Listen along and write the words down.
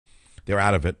They're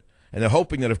out of it. And they're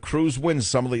hoping that if Cruz wins,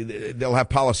 they'll have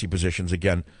policy positions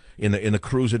again in the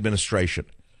Cruz administration.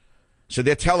 So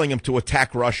they're telling him to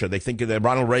attack Russia. They think that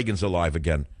Ronald Reagan's alive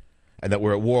again and that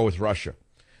we're at war with Russia.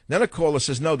 Then a caller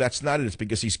says, no, that's not it. It's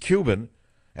because he's Cuban,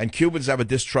 and Cubans have a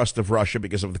distrust of Russia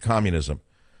because of the communism.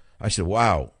 I said,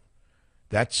 wow,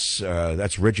 that's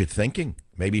rigid thinking.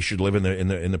 Maybe he should live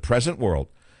in the present world.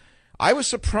 I was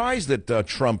surprised that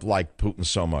Trump liked Putin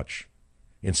so much,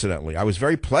 incidentally. I was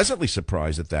very pleasantly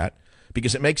surprised at that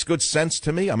because it makes good sense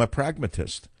to me. I'm a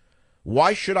pragmatist.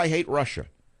 Why should I hate Russia?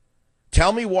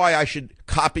 Tell me why I should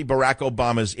copy Barack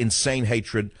Obama's insane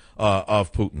hatred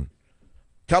of Putin.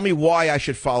 Tell me why I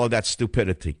should follow that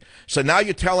stupidity. So now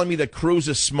you're telling me that Cruz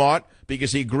is smart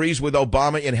because he agrees with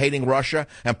Obama in hating Russia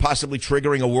and possibly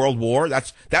triggering a world war?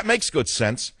 That makes good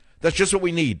sense. That's just what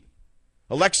we need.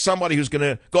 Elect somebody who's going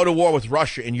to go to war with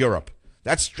Russia in Europe.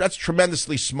 That's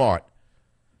tremendously smart.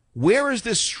 Where is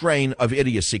this strain of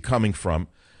idiocy coming from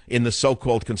in the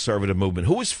so-called conservative movement?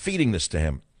 Who is feeding this to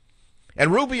him?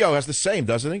 And Rubio has the same,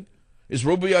 doesn't he? Is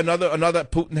Rubio another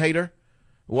Putin hater?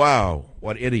 Wow,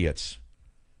 what idiots.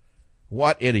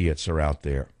 What idiots are out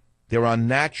there. They're a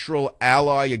natural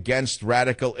ally against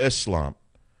radical Islam.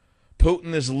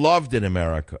 Putin is loved in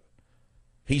America.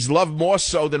 He's loved more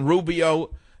so than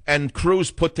Rubio and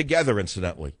Cruz put together,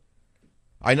 incidentally.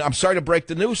 I'm sorry to break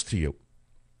the news to you.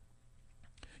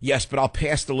 Yes, but I'll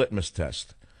pass the litmus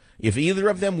test. If either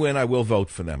of them win, I will vote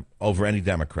for them over any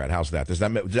Democrat. How's that? Does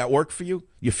that work for you?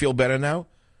 You feel better now?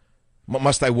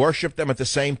 Must I worship them at the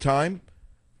same time?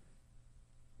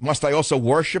 Must I also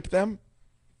worship them?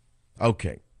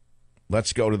 Okay.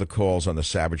 Let's go to the calls on the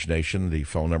Savage Nation. The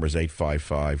phone number is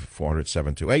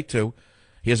 855-400-7282.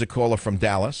 Here's a caller from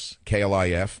Dallas,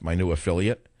 KLIF, my new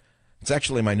affiliate. It's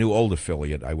actually my new old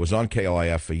affiliate. I was on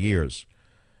KLIF for years.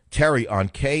 Terry on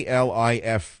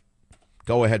KLIF.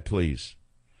 Go ahead, please.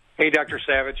 Hey, Dr.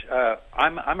 Savage.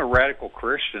 I'm a radical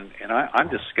Christian, and I'm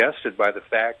disgusted by the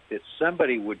fact that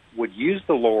somebody would use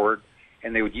the Lord,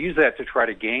 and they would use that to try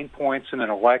to gain points in an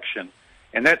election.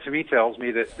 And that, to me, tells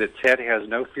me that Ted has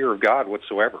no fear of God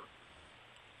whatsoever.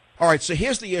 All right, so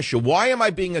here's the issue. Why am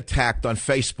I being attacked on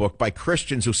Facebook by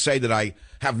Christians who say that I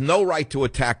have no right to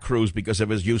attack Cruz because of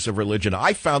his use of religion?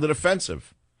 I found it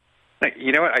offensive.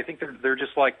 You know what? I think they're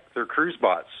just like they're Cruz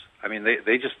bots. I mean,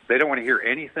 they don't want to hear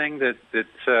anything that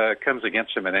comes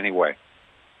against him in any way.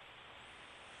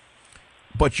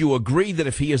 But you agree that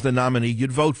if he is the nominee,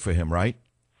 you'd vote for him, right?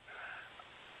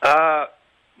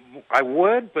 I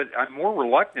would, but I'm more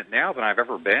reluctant now than I've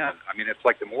ever been. I mean, it's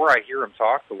like the more I hear him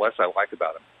talk, the less I like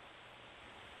about him.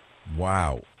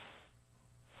 Wow.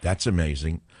 That's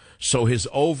amazing. So his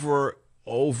overly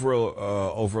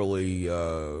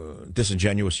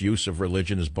disingenuous use of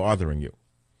religion is bothering you.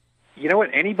 You know what?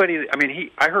 I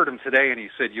I heard him today, and he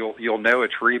said you'll know a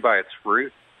tree by its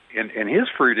fruit, and his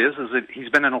fruit is that he's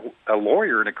been a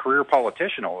lawyer and a career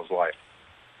politician all his life.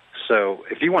 So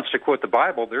if he wants to quote the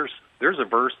Bible, there's a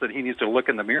verse that he needs to look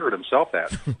in the mirror at himself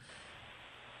at.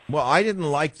 Well, I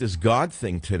didn't like this God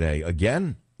thing today.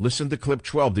 Again, listen to clip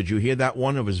 12. Did you hear that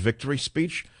one of his victory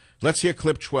speech? Let's hear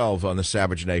clip 12 on the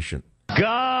Savage Nation.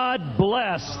 God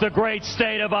bless the great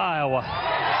state of Iowa.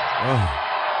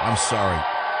 Oh, I'm sorry.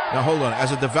 Now, hold on.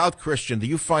 As a devout Christian, do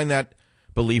you find that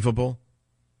believable?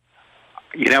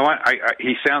 You know what?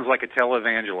 He sounds like a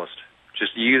televangelist,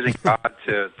 just using God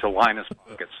to line his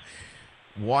pockets.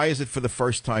 Why is it for the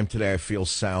first time today I feel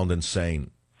sound and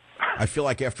sane? I feel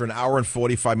like after an hour and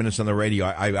 45 minutes on the radio,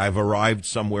 I've arrived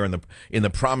somewhere in the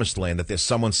promised land, that there's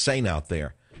someone sane out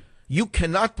there. You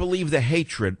cannot believe the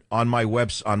hatred on my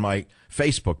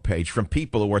Facebook page from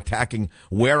people who are attacking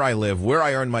where I live, where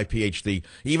I earned my PhD,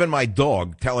 even my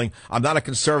dog, telling I'm not a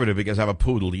conservative because I have a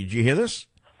poodle. Did you hear this?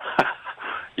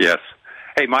 Yes.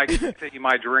 Hey, Mike, can I tell you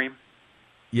my dream?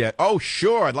 Yeah. Oh,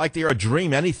 sure. I'd like to hear a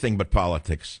dream, anything but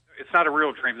politics. It's not a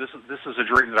real dream. This is a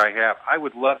dream that I have. I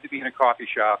would love to be in a coffee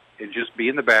shop and just be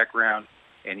in the background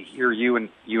and hear you and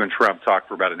Trump talk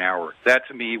for about an hour. That,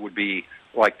 to me, would be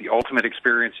like the ultimate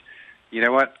experience. You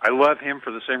know what? I love him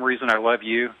for the same reason I love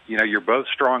you. You know, you're both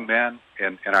strong men,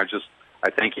 and I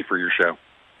thank you for your show.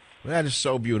 That is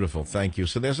so beautiful. Thank you.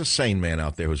 So there's a sane man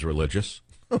out there who's religious.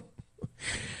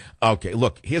 Okay,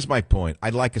 look, here's my point.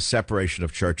 I'd like a separation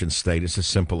of church and state. It's as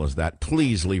simple as that.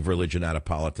 Please leave religion out of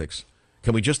politics.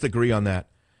 Can we just agree on that?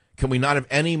 Can we not have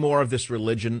any more of this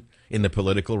religion in the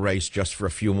political race just for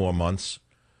a few more months?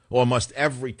 Or must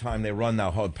every time they run now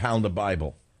pound a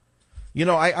Bible? You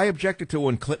know, I objected to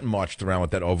when Clinton marched around with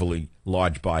that overly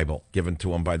large Bible given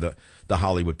to him by the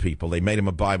Hollywood people. They made him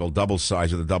a Bible double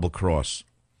size with a double cross.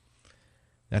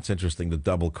 That's interesting, the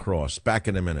double cross. Back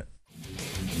in a minute.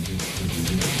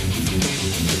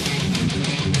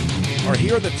 All right,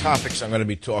 here are the topics I'm going to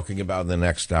be talking about in the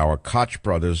next hour. Koch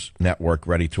brothers network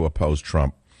ready to oppose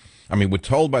Trump. I mean, we're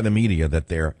told by the media that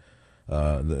they're,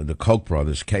 the Koch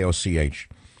brothers, K-O-C-H,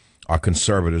 are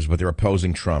conservatives, but they're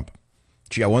opposing Trump.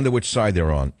 Gee, I wonder which side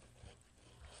they're on.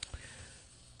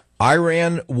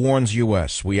 Iran warns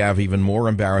U.S. We have even more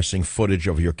embarrassing footage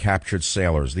of your captured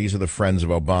sailors. These are the friends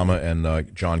of Obama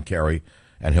and John Kerry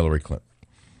and Hillary Clinton.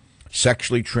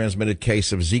 Sexually transmitted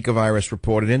case of Zika virus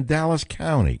reported in Dallas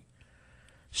County.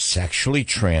 Sexually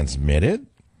transmitted?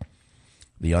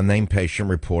 The unnamed patient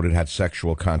reported had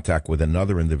sexual contact with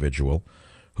another individual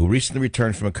who recently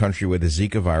returned from a country where the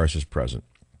Zika virus is present.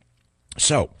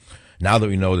 So, now that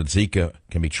we know that Zika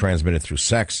can be transmitted through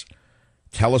sex,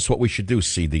 tell us what we should do,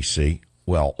 CDC.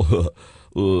 Well,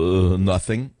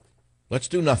 nothing. Let's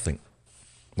do nothing.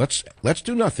 Let's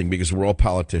do nothing because we're all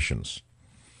politicians.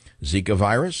 Zika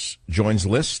virus joins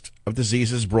list of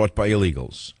diseases brought by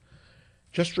illegals.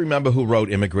 Just remember who wrote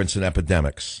Immigrants and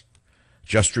Epidemics.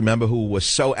 Just remember who was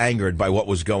so angered by what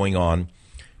was going on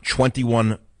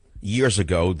 21 years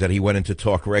ago that he went into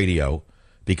talk radio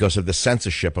because of the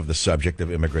censorship of the subject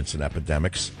of immigrants and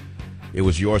epidemics. It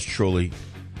was yours truly,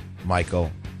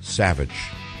 Michael Savage.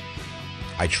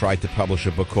 I tried to publish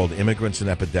a book called Immigrants and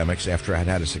Epidemics after I had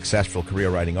had a successful career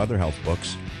writing other health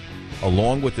books,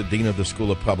 along with the dean of the School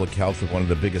of Public Health at one of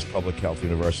the biggest public health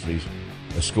universities,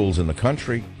 schools in the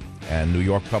country. And New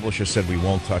York publishers said we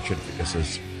won't touch it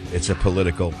because it's a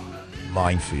political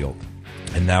minefield.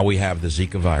 And now we have the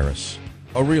Zika virus.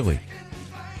 Oh, really?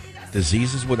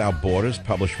 Diseases Without Borders,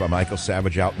 published by Michael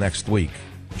Savage, out next week.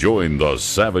 Join the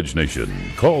Savage Nation.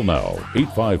 Call now,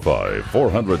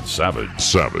 855-400-SAVAGE.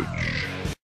 Savage.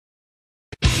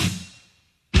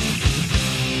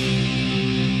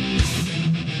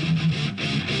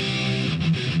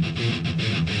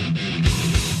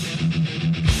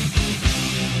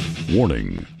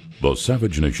 Warning. The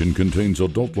Savage Nation contains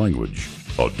adult language,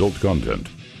 adult content,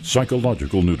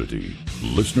 psychological nudity.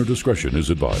 Listener discretion is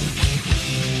advised.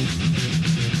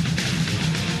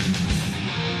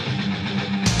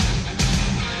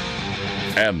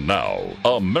 And now,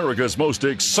 America's most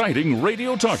exciting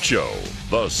radio talk show,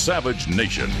 The Savage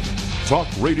Nation. Talk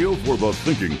radio for the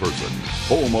thinking person,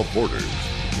 home of borders,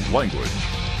 language,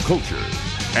 culture.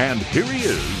 And here he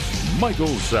is, Michael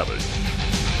Savage.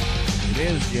 It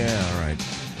is, yeah, all right.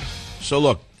 So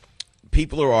look,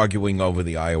 people are arguing over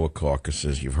the Iowa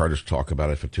caucuses. You've heard us talk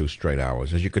about it for 2 straight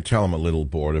hours. As you could tell, I'm a little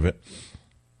bored of it.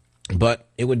 But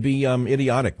it would be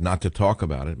idiotic not to talk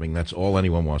about it. I mean, that's all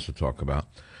anyone wants to talk about.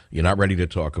 You're not ready to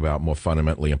talk about more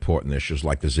fundamentally important issues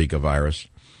like the Zika virus,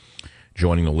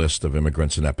 joining the list of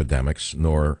immigrants and epidemics,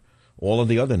 nor all of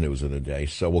the other news of the day.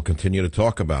 So we'll continue to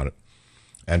talk about it.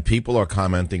 And people are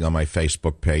commenting on my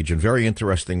Facebook page in very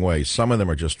interesting ways. Some of them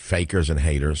are just fakers and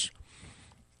haters.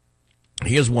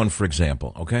 Here's one, for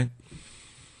example, okay?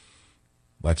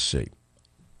 Let's see.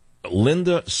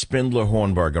 Linda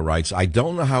Spindler-Hornberger writes, I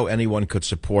don't know how anyone could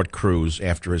support Cruz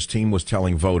after his team was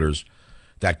telling voters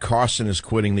that Carson is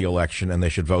quitting the election and they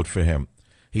should vote for him.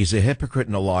 He's a hypocrite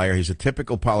and a liar. He's a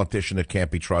typical politician that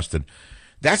can't be trusted.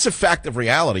 That's a fact of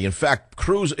reality. In fact,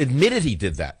 Cruz admitted he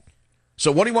did that.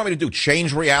 So what do you want me to do?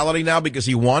 Change reality now because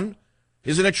he won?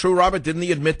 Isn't it true, Robert? Didn't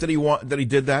he admit that he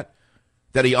did that?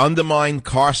 That he undermined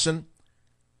Carson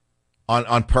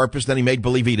on purpose, then he made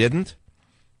believe he didn't?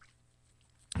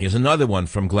 Here's another one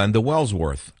from Glenda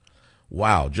Wellsworth.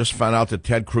 Wow, just found out that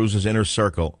Ted Cruz's inner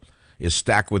circle is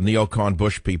stacked with neocon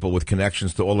Bush people with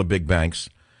connections to all the big banks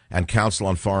and Council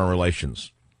on Foreign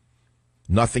Relations.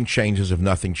 Nothing changes if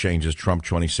nothing changes, Trump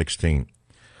 2016.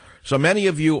 So many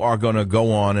of you are going to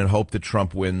go on and hope that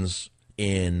Trump wins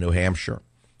in New Hampshire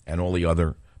and all the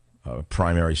other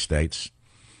primary states.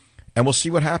 And we'll see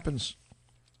what happens.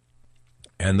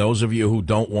 And those of you who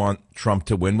don't want Trump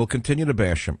to win will continue to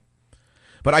bash him.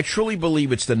 But I truly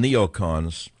believe it's the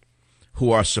neocons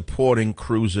who are supporting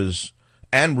Cruz's,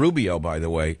 and Rubio, by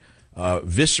the way,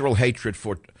 visceral hatred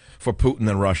for Putin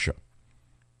and Russia.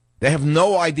 They have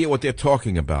no idea what they're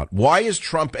talking about. Why is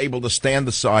Trump able to stand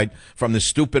aside from this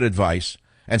stupid advice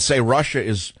and say Russia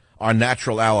is our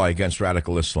natural ally against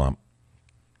radical Islam?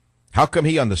 How come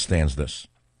he understands this?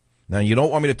 Now, you don't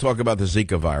want me to talk about the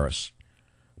Zika virus,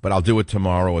 but I'll do it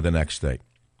tomorrow or the next day.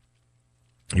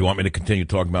 You want me to continue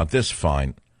talking about this?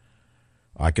 Fine.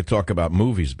 I could talk about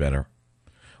movies better.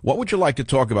 What would you like to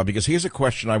talk about? Because here's a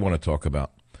question I want to talk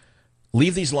about.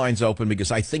 Leave these lines open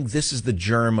because I think this is the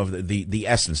germ of the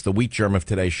essence, the wheat germ of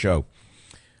today's show.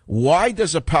 Why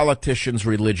does a politician's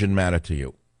religion matter to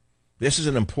you? This is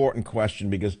an important question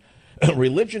because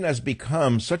religion has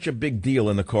become such a big deal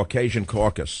in the Caucasian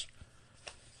caucus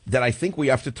that I think we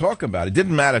have to talk about. It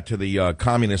didn't matter to the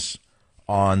communists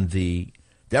on the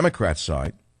Democrat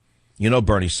side, you know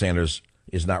Bernie Sanders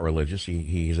is not religious.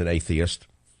 He's an atheist,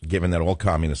 given that all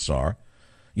communists are.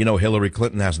 You know Hillary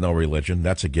Clinton has no religion.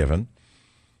 That's a given.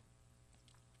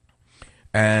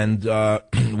 And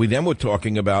we then were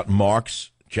talking about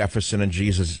Marx, Jefferson, and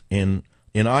Jesus in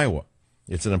Iowa.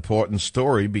 It's an important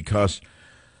story because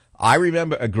I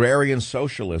remember agrarian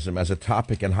socialism as a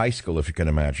topic in high school, if you can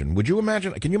imagine. Would you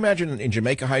imagine? Can you imagine in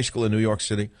Jamaica High School in New York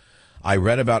City? I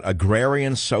read about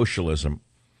agrarian socialism.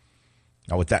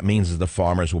 Now, what that means is the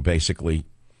farmers were basically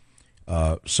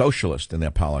socialist in their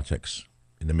politics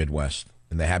in the Midwest,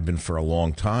 and they have been for a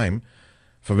long time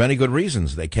for many good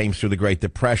reasons. They came through the Great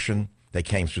Depression. They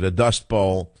came through the Dust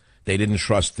Bowl. They didn't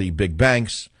trust the big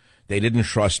banks. They didn't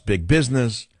trust big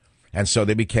business, and so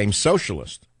they became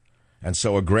socialist. And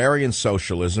so agrarian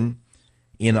socialism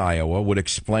in Iowa would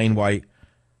explain why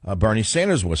Bernie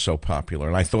Sanders was so popular.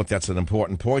 And I thought that's an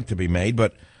important point to be made,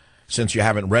 but since you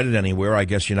haven't read it anywhere, I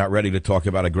guess you're not ready to talk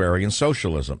about agrarian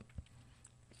socialism.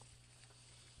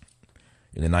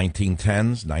 In the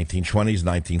 1910s, 1920s,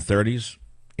 1930s,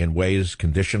 in ways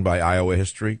conditioned by Iowa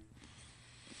history,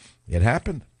 it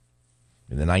happened.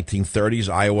 In the 1930s,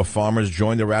 Iowa farmers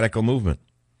joined the radical movement.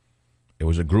 It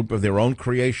was a group of their own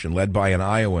creation led by an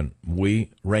Iowan, Muo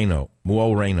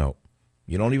Reno.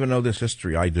 You don't even know this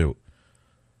history. I do.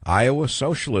 Iowa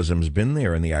socialism's been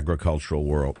there in the agricultural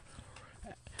world.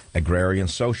 Agrarian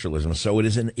socialism. So it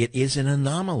is an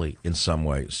anomaly in some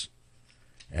ways.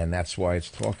 And that's why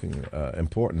it's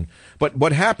important. But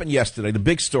what happened yesterday, the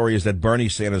big story is that Bernie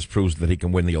Sanders proves that he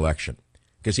can win the election.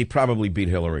 Because he probably beat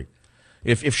Hillary.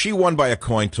 If she won by a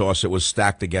coin toss, it was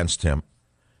stacked against him.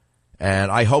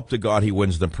 And I hope to God he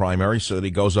wins the primary so that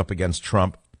he goes up against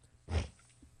Trump.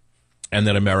 And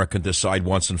then America can decide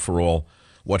once and for all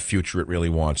what future it really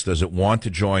wants. Does it want to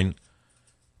join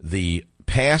the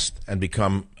past and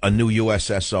become a new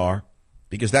USSR?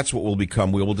 Because that's what we'll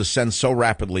become. We will descend so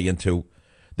rapidly into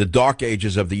the dark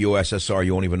ages of the USSR,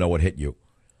 you won't even know what hit you.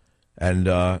 And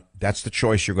that's the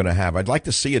choice you're going to have. I'd like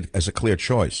to see it as a clear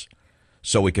choice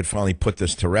so we could finally put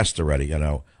this to rest already. You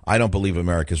know, I don't believe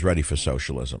America's ready for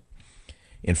socialism.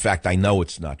 In fact, I know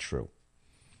it's not true.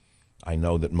 I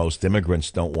know that most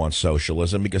immigrants don't want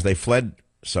socialism because they fled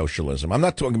socialism. I'm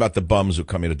not talking about the bums who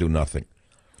come here to do nothing.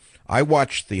 I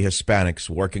watched the Hispanics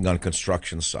working on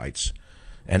construction sites,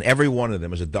 and every one of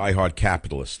them is a diehard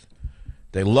capitalist.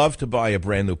 They love to buy a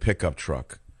brand new pickup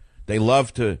truck. They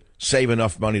love to save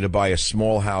enough money to buy a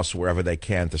small house wherever they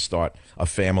can to start a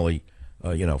family,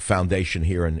 foundation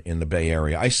here in the Bay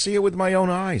Area. I see it with my own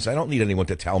eyes. I don't need anyone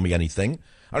to tell me anything.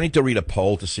 I don't need to read a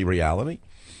poll to see reality.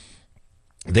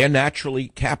 They're naturally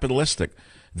capitalistic.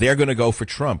 They're going to go for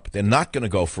Trump. They're not going to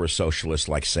go for a socialist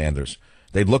like Sanders.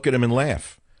 They'd look at him and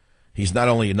laugh. He's not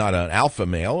only not an alpha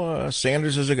male,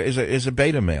 Sanders is a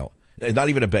beta male. Not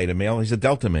even a beta male, he's a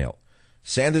delta male.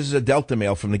 Sanders is a delta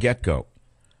male from the get-go.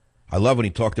 I love when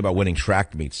he talked about winning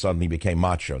track meets. Suddenly became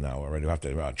macho now. Already have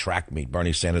to track meet.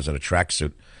 Bernie Sanders in a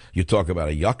tracksuit. You talk about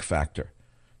a yuck factor.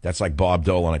 That's like Bob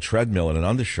Dole on a treadmill in an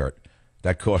undershirt.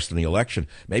 That cost him the election.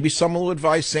 Maybe someone will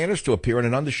advise Sanders to appear in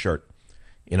an undershirt,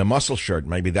 in a muscle shirt.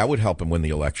 Maybe that would help him win the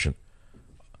election.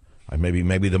 Maybe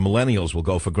the millennials will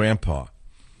go for Grandpa.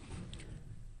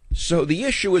 So the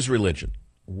issue is religion.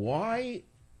 Why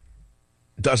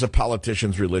does a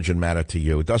politician's religion matter to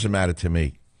you? It doesn't matter to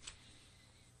me.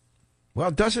 Well,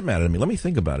 it doesn't matter to me. Let me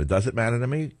think about it. Does it matter to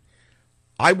me?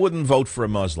 I wouldn't vote for a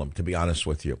Muslim, to be honest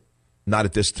with you. Not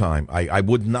at this time. I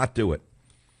would not do it.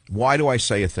 Why do I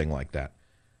say a thing like that?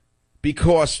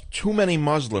 Because too many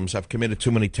Muslims have committed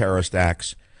too many terrorist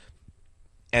acts,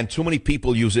 and too many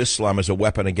people use Islam as a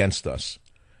weapon against us.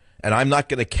 And I'm not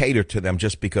going to cater to them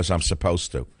just because I'm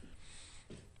supposed to.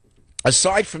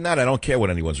 Aside from that, I don't care what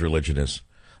anyone's religion is.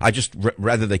 I just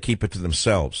rather they keep it to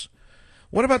themselves.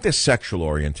 What about their sexual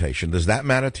orientation? Does that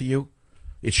matter to you?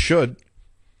 It should.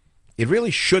 It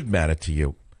really should matter to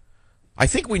you. I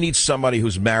think we need somebody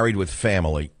who's married with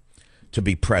family to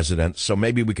be president, so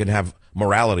maybe we can have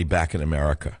morality back in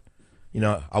America. You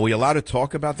know, are we allowed to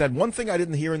talk about that? One thing I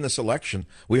didn't hear in this election,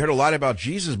 we heard a lot about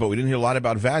Jesus, but we didn't hear a lot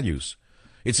about values.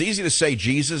 It's easy to say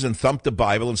Jesus and thump the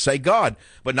Bible and say God,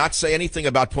 but not say anything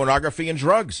about pornography and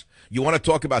drugs. You want to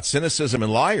talk about cynicism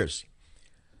and liars.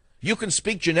 You can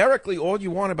speak generically all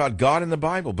you want about God and the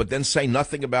Bible, but then say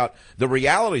nothing about the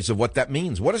realities of what that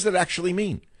means. What does it actually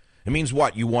mean? It means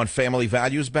what? You want family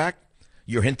values back?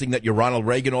 You're hinting that you're Ronald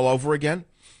Reagan all over again?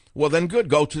 Well, then good.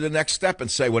 Go to the next step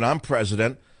and say, when I'm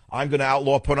president, I'm going to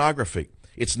outlaw pornography.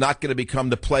 It's not going to become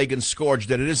the plague and scourge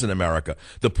that it is in America.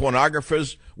 The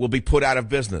pornographers will be put out of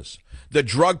business. The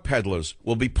drug peddlers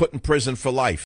will be put in prison for life.